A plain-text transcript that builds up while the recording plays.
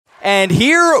And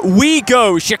here we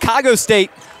go. Chicago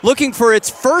State looking for its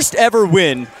first ever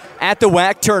win at the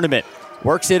WAC tournament.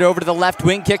 Works it over to the left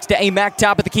wing, kicks to AMAC,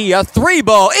 top of the key. A three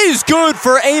ball is good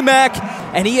for AMAC,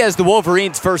 and he has the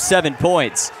Wolverines' first 7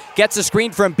 points. Gets a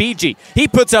screen from BG. He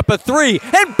puts up a three,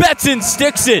 and Betson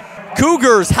sticks it.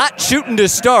 Cougars hot shooting to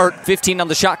start. 15 on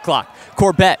the shot clock.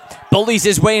 Corbett bullies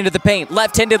his way into the paint.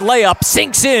 Left-handed layup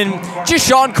sinks in.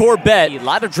 Jashawn Corbett. A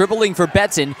lot of dribbling for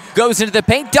Betson. Goes into the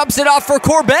paint, dumps it off for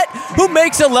Corbett, who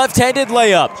makes a left-handed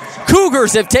layup.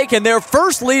 Cougars have taken their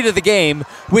first lead of the game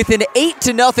with an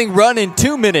 8-0 run in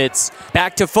 2 minutes.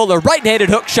 Back to Fuller. Right-handed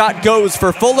hook shot goes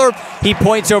for Fuller. He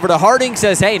points over to Harding,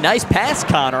 says, hey, nice pass,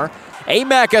 Connor.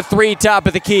 AMAC a three, top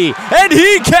of the key, and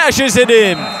he cashes it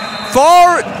in.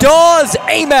 Far Dawes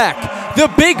AMAC. The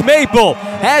Big Maple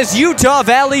has Utah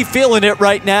Valley feeling it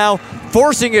right now,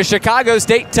 forcing a Chicago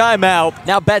State timeout.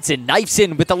 Now Betson knifes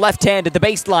in with the left hand at the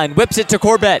baseline, whips it to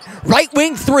Corbett. Right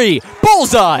wing three,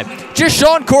 bullseye.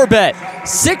 Jashawn Corbett,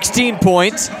 16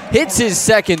 points, hits his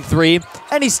second three,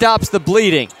 and he stops the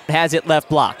bleeding. Has it left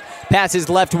block. Passes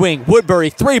left wing, Woodbury,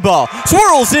 three ball,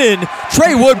 swirls in,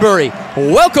 Trey Woodbury,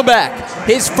 welcome back.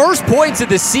 His first points of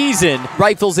the season,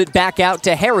 rifles it back out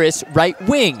to Harris, right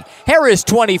wing. Harris,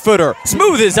 20-footer,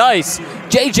 smooth as ice.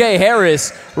 J.J.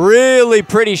 Harris, really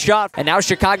pretty shot. And now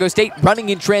Chicago State running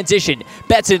in transition.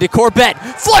 Betson to Corbett,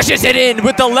 flushes it in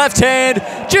with the left hand.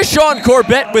 Jashawn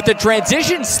Corbett with the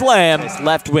transition slam. His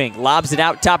left wing, lobs it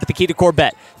out, top of the key to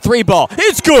Corbett. Three ball,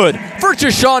 it's good for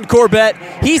Jashawn Corbett.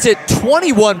 He's at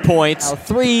 21 points. Now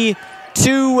 3,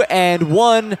 2, and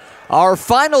 1. Our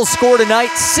final score tonight,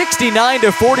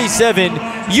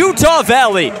 69-47. Utah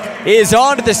Valley is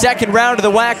on to the second round of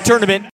the WAC tournament.